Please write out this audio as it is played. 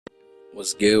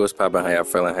What's good? What's poppin'? How y'all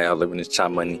feeling? How y'all living this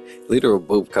chop money? Leader of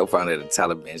Boop, co-founder of the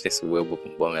Taliban, Jason Will Boop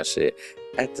and blowing that shit.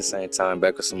 At the same time,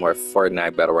 back with some more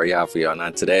Fortnite Battle Royale for y'all. Now,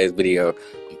 in today's video,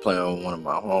 I'm playing with one of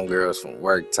my homegirls from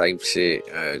work type shit.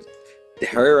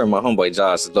 Her and my homeboy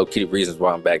Josh is low-key the reasons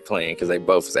why I'm back playing, because they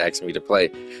both was asking me to play.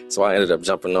 So I ended up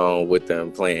jumping on with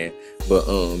them playing. But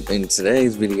in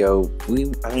today's video,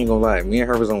 I ain't gonna lie, me and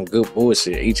her was on good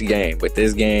bullshit each game. But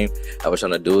this game, I was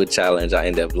trying to do a challenge. I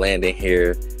ended up landing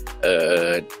here,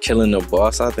 killing the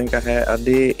boss. I think I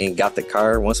did, and got the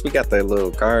car. Once we got that little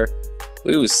car,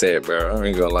 we was set, bro. I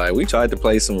ain't gonna lie. We tried to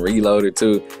play some Reloaded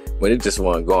too, but it just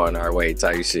wasn't going our way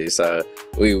type shit. So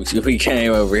we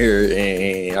came over here,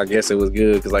 and I guess it was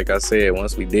good because, like I said,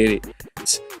 once we did it,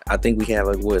 I think we had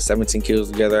like 17 kills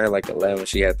together. I had like 11.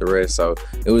 She had the rest, so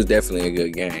it was definitely a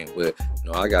good game. But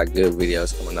I got good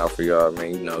videos coming out for y'all,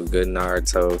 man. Good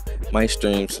Naruto. Might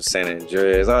stream some San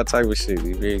Andreas, all type of shit.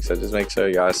 So just make sure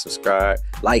y'all subscribe,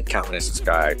 like, comment, and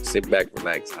subscribe. Sit back,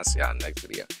 relax. I'll see y'all in the next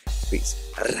video. Peace.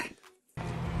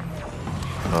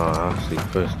 I see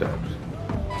footsteps.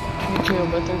 Me too,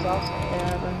 but there's also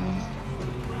AI running.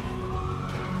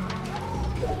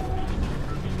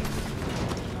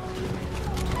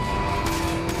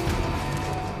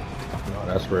 No,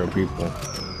 that's real people.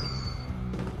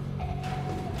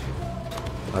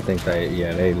 I think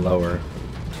they lower.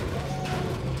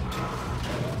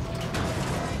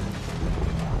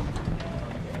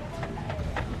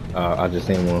 I just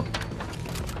seen one.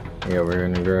 He over here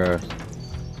in the grass.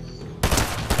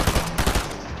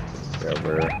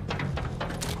 Over there.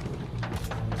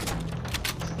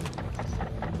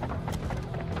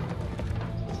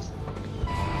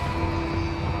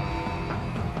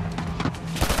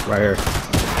 Right here.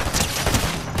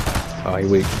 Oh, he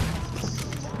weak.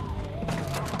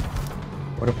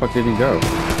 Where the fuck did he go?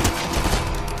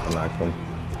 I knocked him.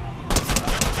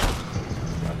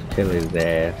 About to kill his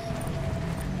ass.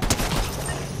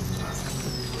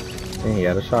 And he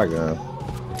had a shotgun.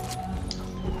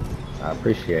 I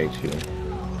appreciate you.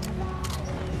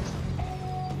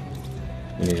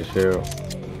 You need a shield.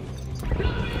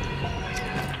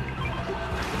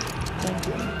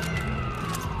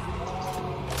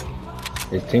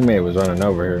 His teammate was running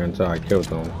over here until I killed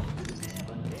him.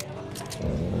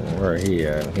 Where he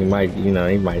at? He might, he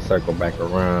might circle back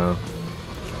around.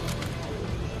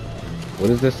 What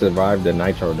is this survive the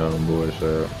Nitro Dome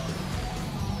bullshit?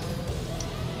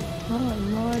 I have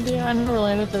no idea. I never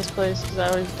land at this place because I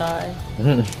always die.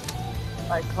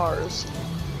 By cars.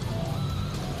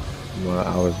 Well,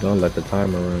 I was gonna let the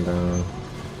timer run down.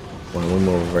 When we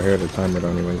move over here, the timer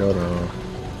don't even go down.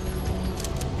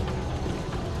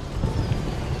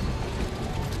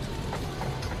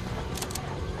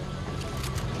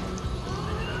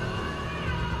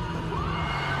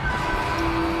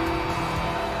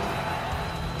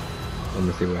 Let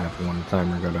me see what happens when the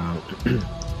timer go down.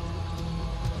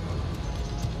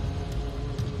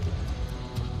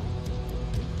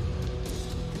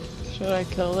 Should I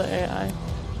kill the AI?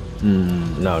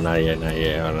 No, not yet,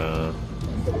 hold on.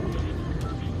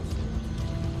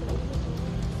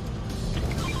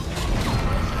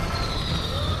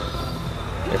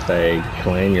 If they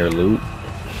claim your loot,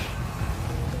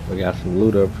 we got some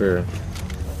loot up here.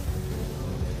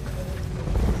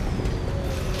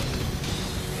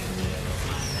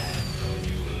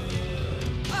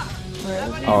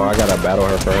 Oh, I gotta battle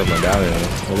her for her medallion.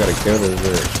 We gotta kill this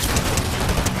bitch.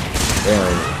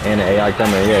 Damn, and the AI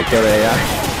coming. Yeah, kill the AI.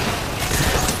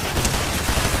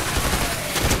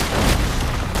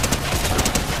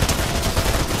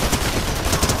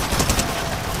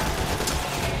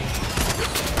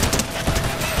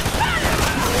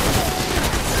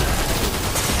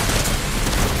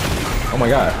 Oh my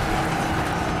god.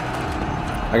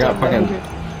 I got fucking...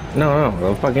 No,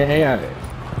 the fucking AI.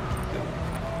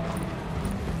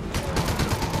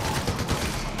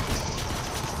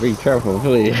 Be careful,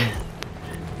 please.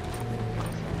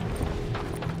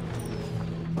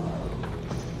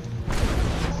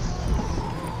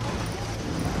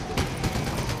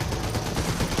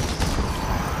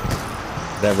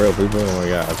 That real people? Oh my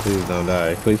god, please don't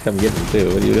die. Please come get me too.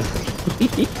 What are you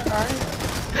doing?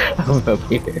 I'm up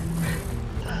here.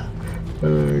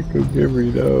 Come get me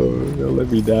though. Don't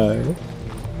let me die.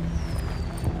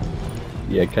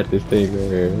 Yeah, cut this thing right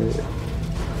here.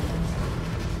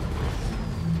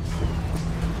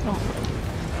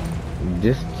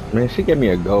 Just, man, she gave me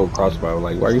a gold crossbow.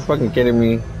 Like, why are you fucking kidding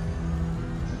me?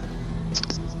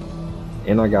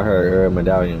 And I got her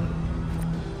medallion.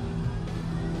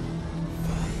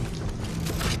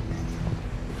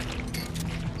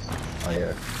 Oh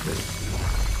yeah.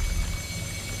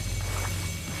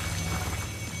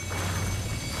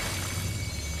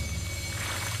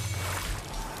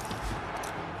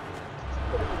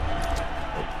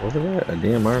 What was that? A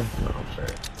DMR? No, I'm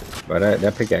sorry. But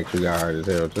that pickaxe you got hard as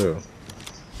hell too.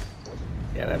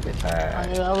 Yeah, that bitch I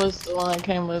mean, high. that was the one that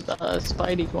came with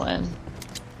Spidey Gwen.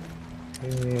 Yeah,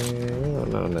 you don't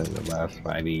know nothing about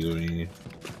Spidey. You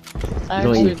I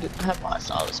don't actually eat. have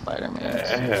watched all the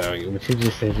Spider-Mans. But you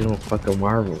just said you don't fuck with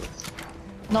Marvel.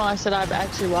 No, I said I've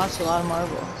actually watched a lot of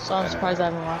Marvel, so I'm surprised I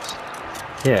haven't watched.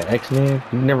 Yeah, X-Men.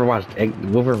 You never watched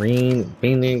Wolverine,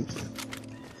 Phoenix.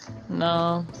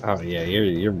 No, Oh yeah,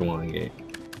 you're blowing it.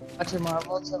 watching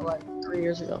Marvel until like 3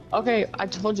 years ago. Okay, I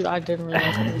told you I didn't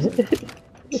realize it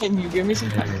was. Can you give me some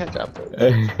time to catch up,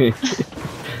 please?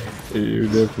 You're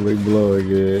definitely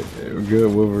blowing it.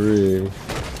 Good Wolverine.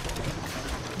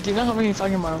 Do you know how many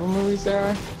fucking Marvel movies there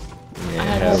are? Yeah, I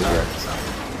had hell to yeah. start.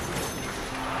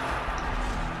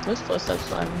 Those footsteps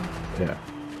driving. Yeah.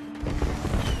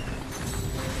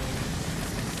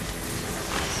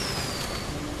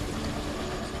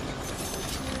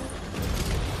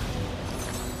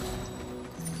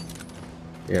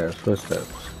 Yeah, it's footsteps.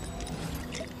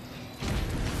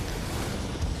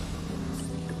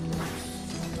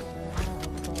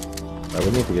 Right,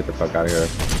 we need to get the fuck out of here.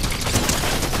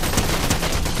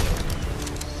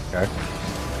 Okay.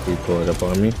 He pulled up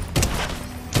on me.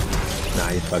 Nah,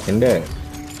 he's fucking dead.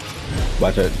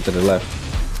 Watch it to the left.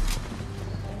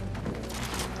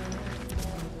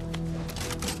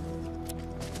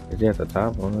 Is he at the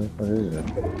top? What the fuck is it?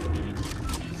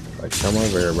 Like, come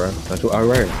over here, bro. Not too. All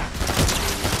right.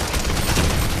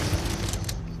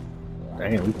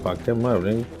 Damn, we fucked him up,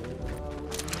 didn't we?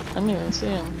 I didn't even see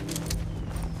him.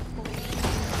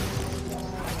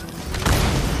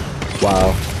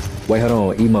 Wow. Wait, hold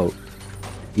on. Emote.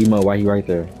 Emote, why he right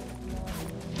there?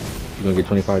 You gonna get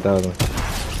 25,000.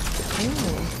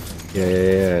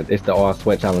 Yeah. It's the all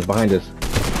sweat challenge behind us.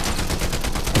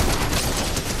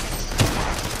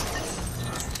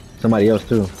 Somebody else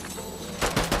too.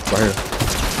 Right here.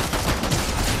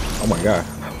 Oh my god.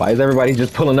 Why is everybody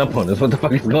just pulling up on us? What the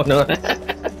fuck is going on?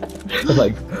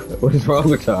 Like, what is wrong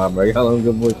with y'all, bro? Y'all on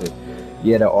good bullshit.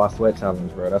 Yeah, the all sweat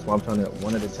challenge, bro. That's why I'm trying to.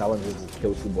 One of the challenges is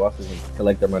kill 2 bosses and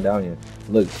collect their medallion.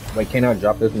 Look, wait, can I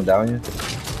drop this medallion?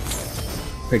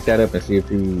 Pick that up and see if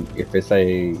it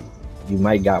say you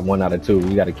might got 1 out of 2.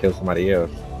 You got to kill somebody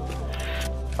else.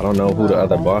 I don't know who the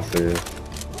other boss is.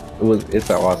 It's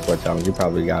an all sweat challenge. You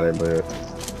probably got it, but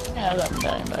Yeah, that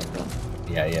medallion back then.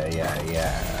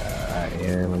 yeah.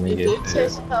 Let me It get did say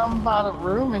this. something about a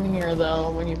room in here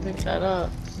though when you picked that up.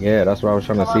 Yeah, that's what I was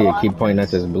trying to see. It keep pointing at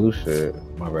this blue shit.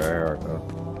 My bad, Erica.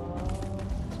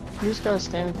 You just gotta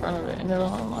stand in front of it and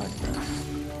it'll unlock.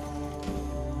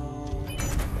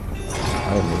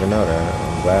 I didn't even know that.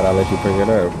 I'm glad I let you pick it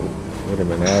up. Would have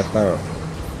been assed out.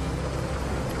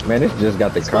 Man, this just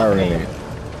got the car in it.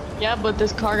 Yeah, but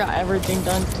this car got everything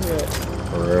done to it.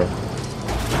 For real.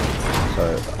 So,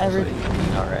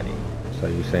 Everything already. So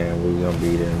you saying we gonna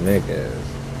be them niggas?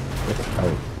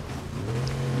 Oh,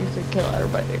 You could kill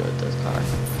everybody with this car.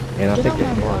 and I Get think on it's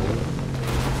my more. body.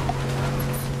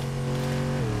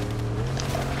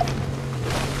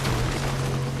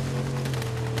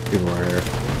 People right here.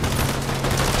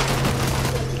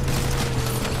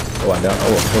 Oh, I down.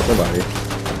 Oh, I killed somebody.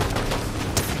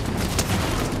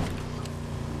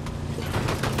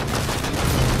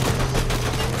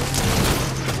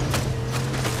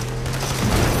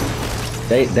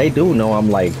 They do know I'm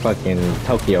like fucking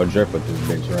Tokyo Drift with this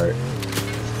bitch, right?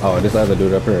 Oh, this other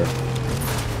dude up here.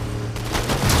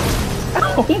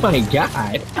 Oh my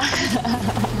god!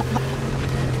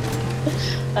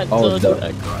 I told you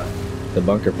that. The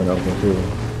bunker been open too.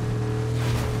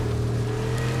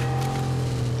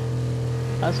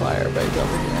 That's why everybody's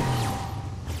over here.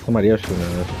 Somebody else shooting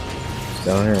at us.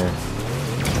 Down here.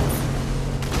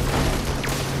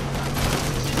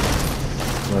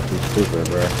 Must be stupid,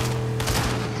 bro.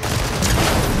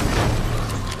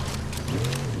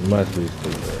 Must be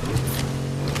stupid.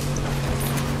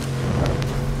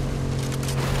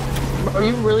 Bro,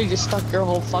 you really just stuck your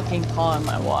whole fucking paw in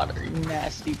my water, you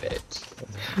nasty bitch.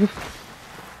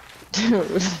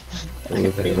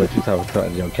 Dude. What you talking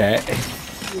about? Your cat?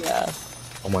 Yeah.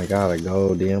 Oh my god, a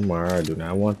gold DMR. I do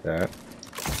not want that.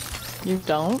 You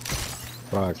don't?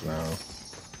 Fuck no.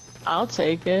 I'll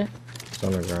take it. It's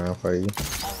on the ground for you.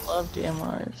 I love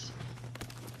DMRs.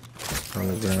 On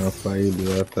the ground for you,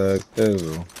 do a thug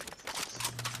too.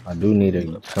 I do need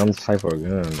some type of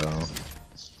gun though.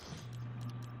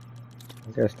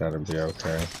 I guess that'll be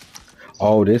okay.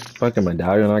 Oh, this fucking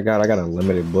medallion I got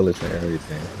unlimited bullets and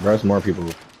everything. There's more people.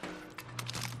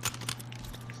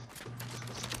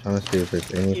 Trying to see if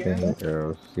there's anything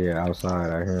else. Yeah,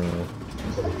 outside I hear them.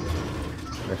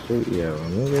 Actually, yeah, let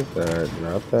me get that.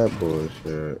 Drop that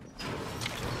bullshit.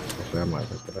 That Actually, I might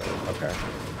pick it up. Okay.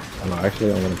 Oh, no,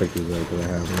 actually, I'm gonna pick these up because I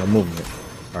have no movement.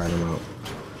 Alright, I'm out.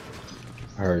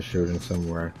 I heard shooting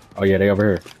somewhere. Oh, yeah, they over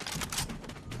here.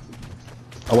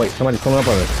 Oh, wait, somebody's coming up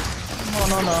on us.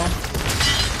 No.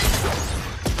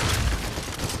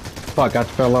 Fuck, I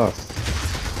fell off.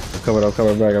 I'm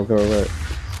coming back.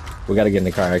 We gotta get in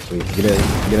the car, actually. Get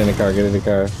in the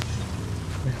car.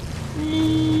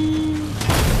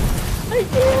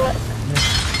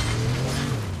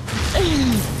 I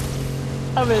can't.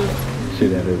 I'm in.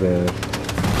 Shoot at his ass.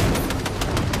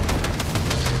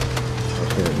 Oh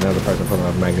shit, another person pulling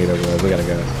off magnet over there. We gotta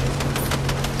go.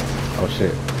 Oh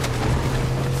shit.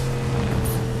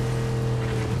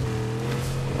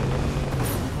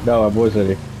 No, our boy's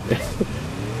ready.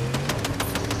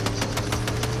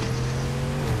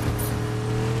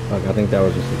 Fuck, I think that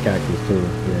was just a cactus too.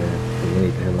 Yeah, we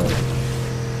need to heal up.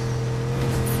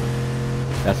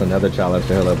 That's another challenge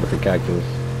to heal up with the cactus.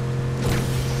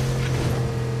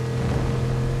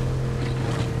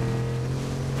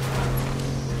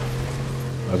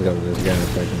 Let's go to this gas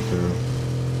station too.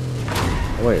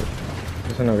 Oh, wait,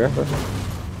 there's no gas station?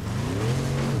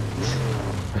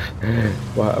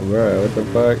 Wow, bro, what the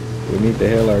fuck? We need to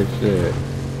heal our shit.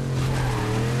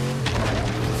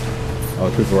 Oh,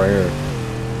 people right here.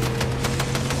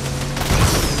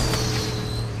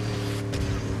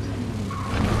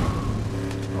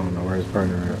 I don't know where his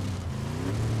partner at.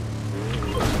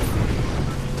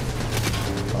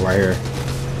 Oh, right here.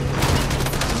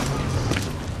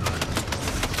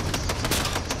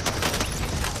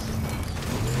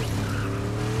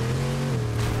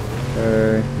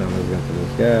 Okay, now let's get to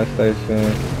this gas station.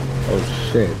 Oh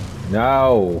shit.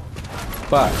 No!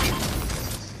 Fuck.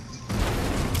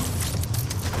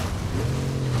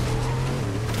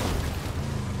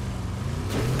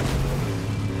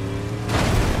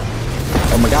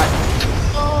 Oh my god.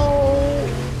 Oh.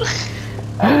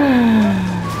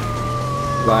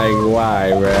 Like,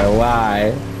 why, bro?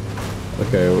 Why?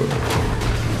 Okay.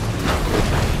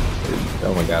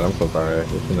 Oh my god, I'm so sorry.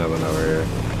 There's another one over here.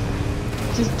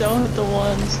 Just don't hit the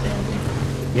one standing.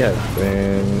 Yes,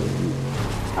 man.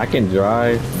 I can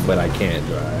drive, but I can't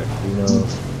drive, you know?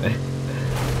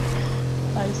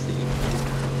 I see.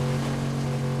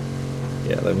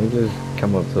 Yeah, let me just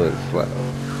come up to it slow.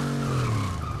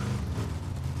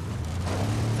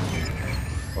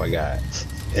 Oh my god.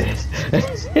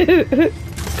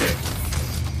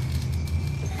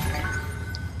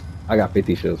 I got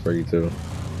 50 shields for you too.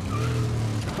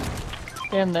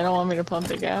 Damn, they don't want me to pump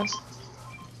the gas?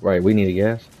 Right, we need a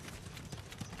gas.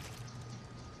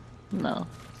 No.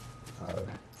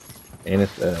 And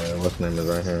it's, what's the name is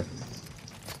right here.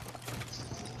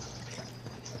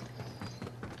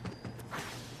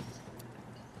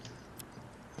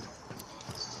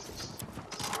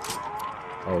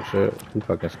 Oh shit, he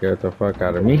fucking scared the fuck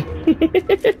out of me.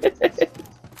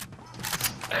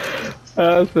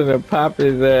 I was gonna pop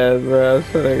his ass, bro. I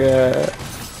swear to God.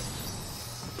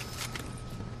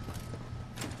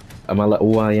 I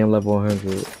am level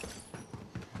 100.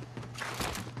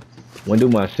 When do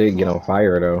my shit get on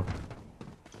fire though?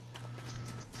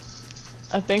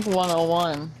 I think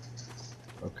 101.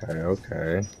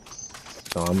 Okay.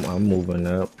 So I'm moving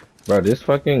up. Bro, this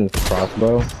fucking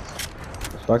crossbow is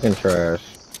fucking trash.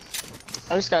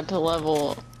 I just got to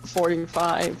level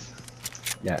 45.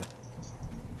 Yeah.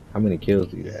 How many kills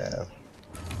do you have?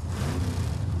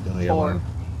 Doing 4.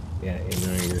 Yeah, you're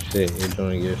doing your shit. You're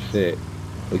doing your shit.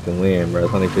 We can win, bro.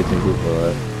 It's only 15 people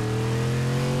left.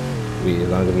 As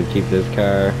long as we keep this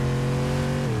car.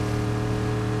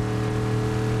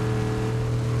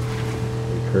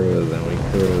 We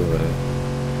cruising.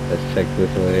 Let's check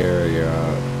this area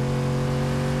out.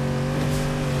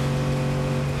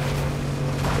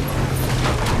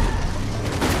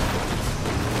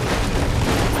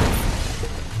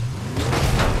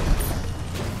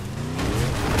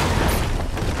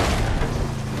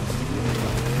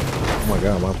 Oh my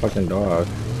god, my fucking dog.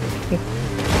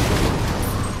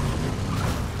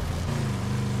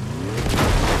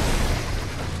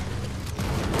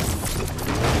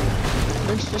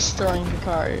 Just destroying the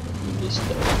car. You just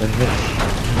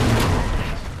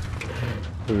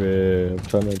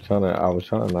Man, I was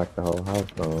trying to knock the whole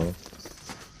house down.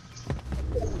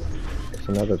 It's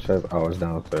another chest. Oh, it's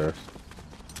downstairs.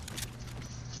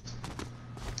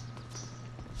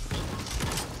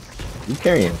 You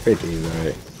carrying 50s,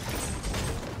 right?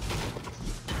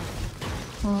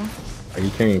 Hmm? Are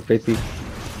you carrying 50?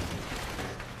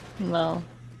 No.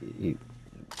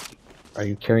 Are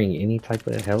you carrying any type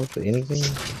of health or anything?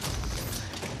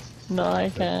 No, I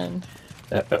can.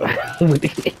 What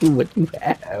do you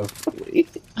have?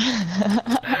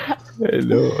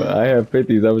 No, I have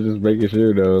 50s. I was just making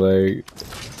sure though. Like,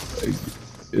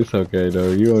 it's okay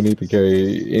though. You don't need to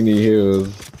carry any heels.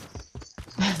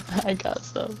 I got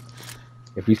some.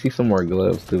 If you see some more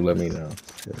gloves too, let me know.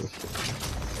 'Cause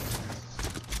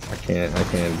I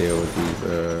can't deal with these.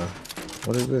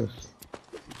 What is this?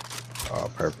 Oh,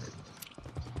 perfect.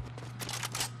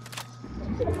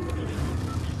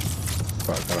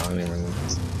 Fuck, I don't even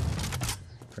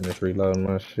finish reloading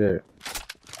my shit.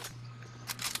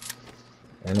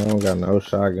 And I don't got no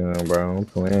shotgun, bro. I'm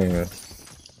playing. Let's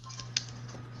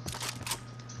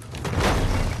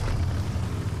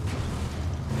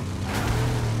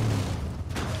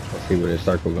see where this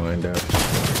circle going down.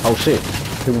 Oh shit!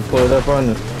 People pulled up on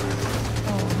us.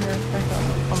 Oh, here, back up.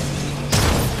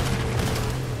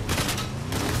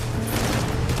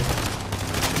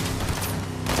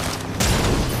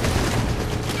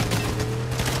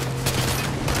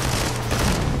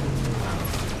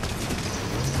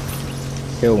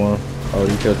 Kill one. Oh,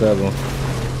 you killed the other one.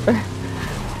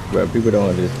 Bro, people don't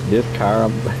understand. This car,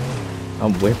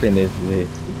 I'm whipping this bitch.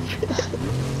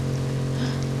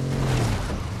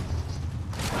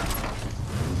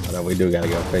 Hold on, we do gotta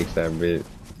go fix that bitch.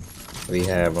 What he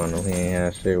have on him? He ain't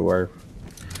have shit worth.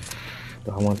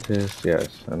 Do I want this?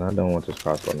 Yes. And I don't want this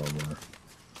crossbow no more.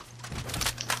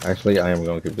 Actually, I am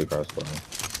gonna keep the crossbow.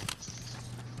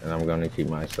 And I'm gonna keep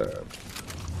my sub.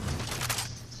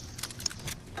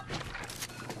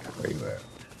 Where you at?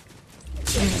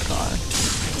 In the car.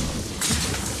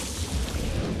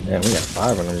 Damn, we got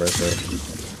 5 of them right there.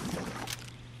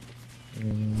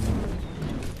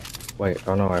 Wait,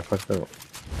 oh no, I fucked up.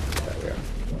 There we go.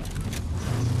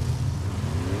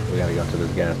 We gotta go to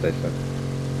this gas station.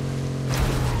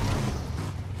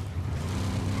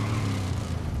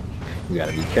 We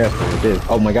gotta be careful with this.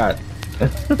 Oh my god.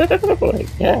 Oh my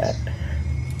god.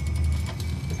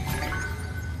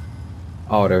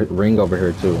 Oh, the ring over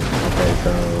here too. Okay,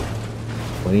 so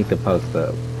we need to post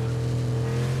up.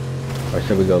 Or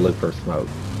should we go look for smoke?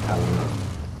 I don't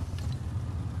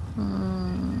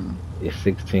know. It's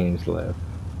 6 teams left.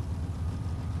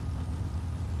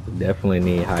 We definitely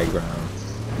need high ground.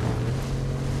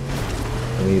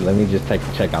 Let me just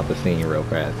check out the scene real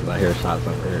fast because I hear shots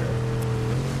over here.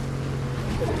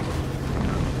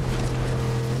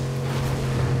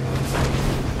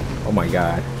 Oh my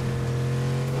god.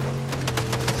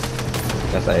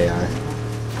 That's AI.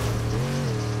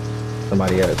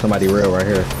 Somebody real right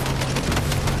here.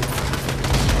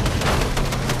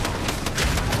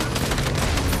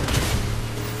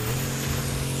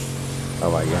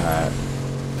 Oh my god.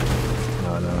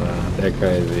 No, they're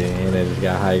crazy. And they just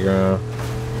got high ground.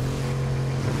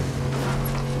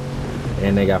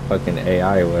 And they got fucking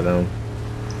AI with them.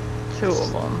 2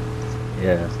 of them.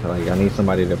 Yeah, like I need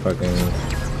somebody to fucking...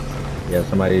 Yeah,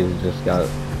 somebody just got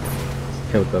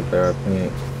killed up there, I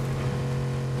think.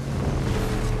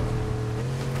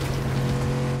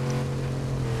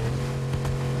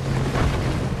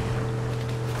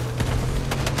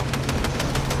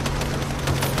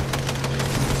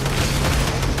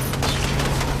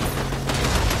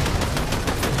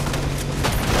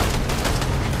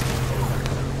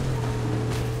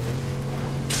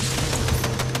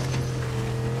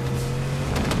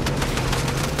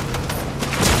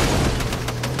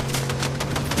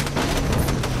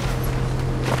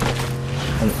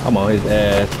 I'm on his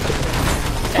ass.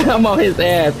 I'm on his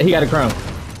ass. He got a crown.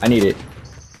 I need it.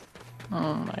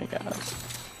 Oh my gosh.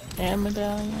 And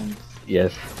medallions.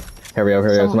 Yes. Hurry up,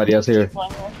 hurry up. Somebody else here. No.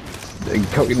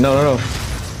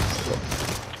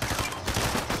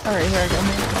 Alright, here I go.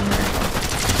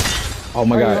 Oh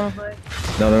my god.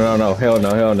 No. Hell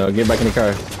no. Get back in the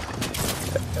car.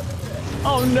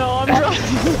 Oh no, I'm driving.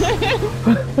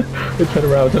 Turn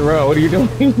around. What are you doing?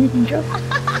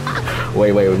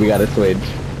 Wait, we gotta switch.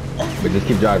 But just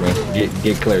keep driving.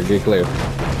 Get clear.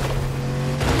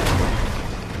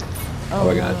 Oh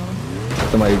my god. No.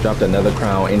 Somebody dropped another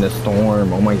crown in the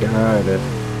storm. Oh my god.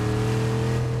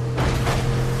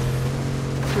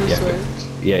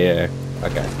 Switch. Yeah.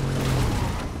 Okay.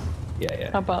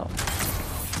 Yeah. How about?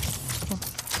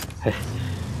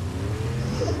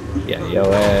 Yeah,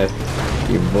 yo ass.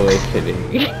 You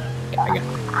bullshitting.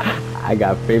 I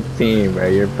got 15, bro.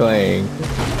 You're playing.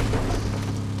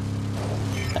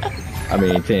 I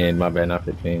mean 10, my bad, not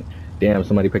 15. Damn,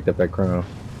 somebody picked up that crown.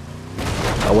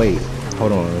 Oh wait,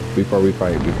 hold on, before we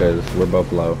fight, because we're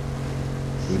both low.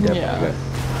 We definitely got...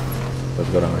 Let's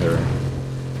go down here.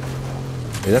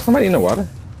 Is that somebody in the water?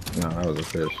 No, that was a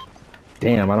fish.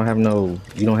 Damn, I don't have no...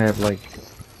 You don't have like...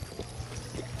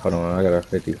 Hold on, I got a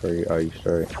 50 for you. Oh, you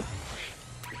straight.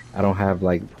 I don't have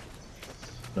like...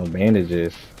 No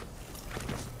bandages.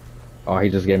 Oh, he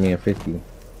just gave me a 50.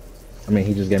 I mean,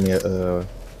 he just gave me a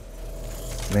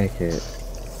med kit.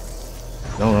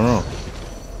 No, no, no.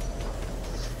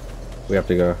 We have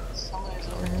to go. Somebody's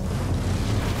over here.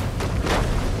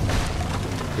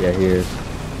 Yeah, he is.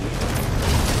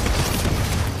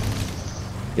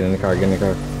 Get in the car, get in the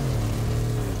car.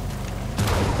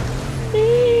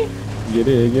 Get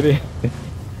in, get in.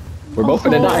 We're both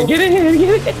gonna die. Get in,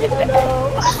 get in.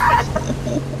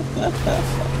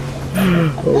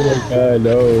 Oh my god,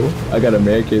 no. I got a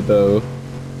med kit though.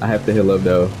 I have to heal up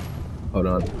though. Hold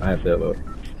on, I have to heal up.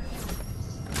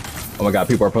 Oh my god,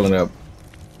 people are pulling up.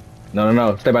 No, no,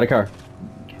 no, stay by the car.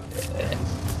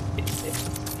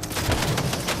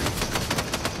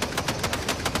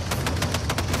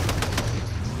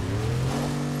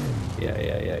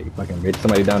 Yeah, you fucking bitch.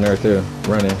 Somebody down there too,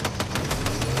 running.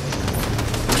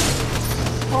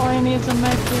 Oh, I need some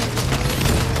medkit.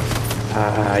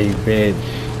 Ah, you bitch.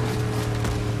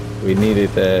 We needed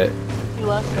that. You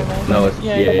left him, right? No, it's,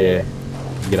 yeah. yeah.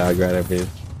 Get out, grab that bitch.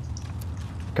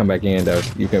 Come back in though.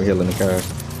 You can heal in the car.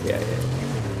 Yeah.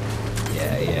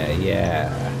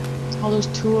 Oh, there's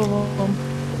 2 of them.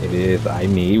 It is. I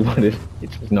need one.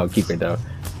 It's no, keep it though.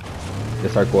 The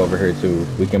circle over here too.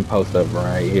 We can post up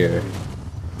right here.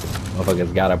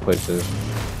 Motherfuckers gotta push this.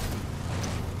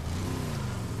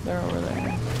 They're over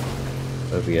there.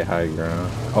 Let's get high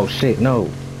ground. Oh shit, no.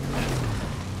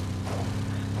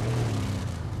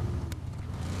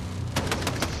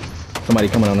 Somebody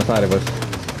coming on the side of us.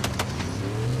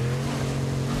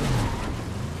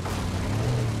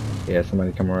 Yeah,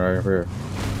 somebody coming right over here.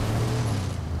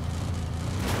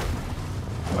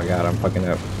 Oh my god, I'm fucking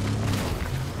up.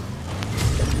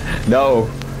 No!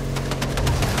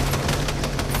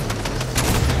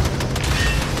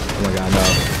 Oh my god,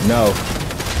 no.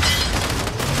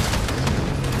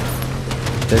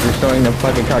 They're destroying the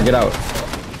fucking car. Get out.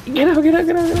 Get out.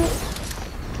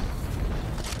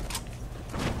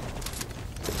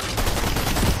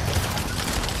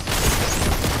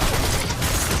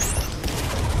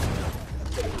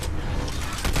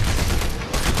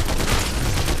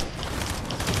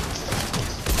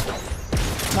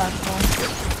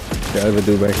 There's a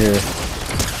dude back here.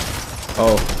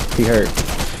 Oh, he hurt.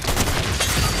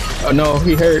 Oh no,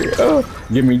 he hurt. Oh,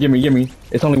 give me.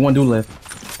 It's only one dude left.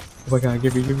 Oh my god,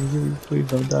 give me. Please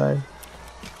don't die.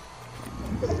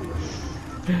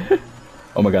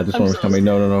 Oh my god, this one's coming.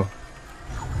 No.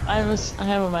 I have a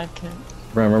medkit.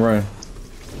 Run.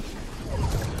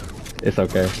 It's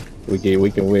okay.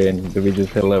 We can win. We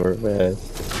just hit lever fast.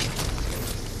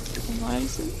 Why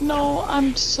is it? No,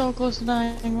 I'm so close to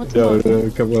dying. What the fuck? No,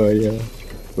 come on, yeah.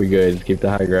 We good. Just keep the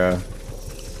high ground.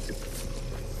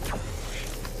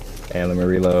 And let me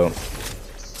reload.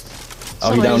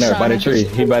 Oh, he down there by the tree.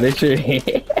 He by the tree.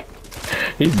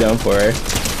 He's done for it.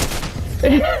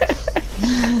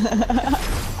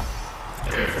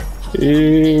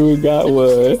 Yeah, we got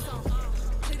one.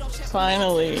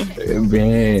 Finally.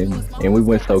 Man, and we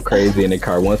went so crazy in the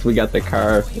car. Once we got the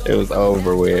car, it was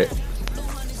over with.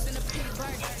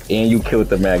 And you killed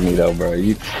the Magneto, bro.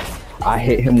 I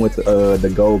hit him with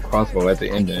the gold crossbow at the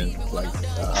ending. Like,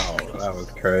 oh, that was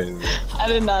crazy. I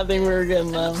did not think we were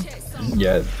getting them.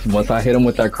 Yes. Once I hit him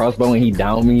with that crossbow and he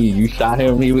downed me, you shot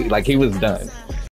him. He was done.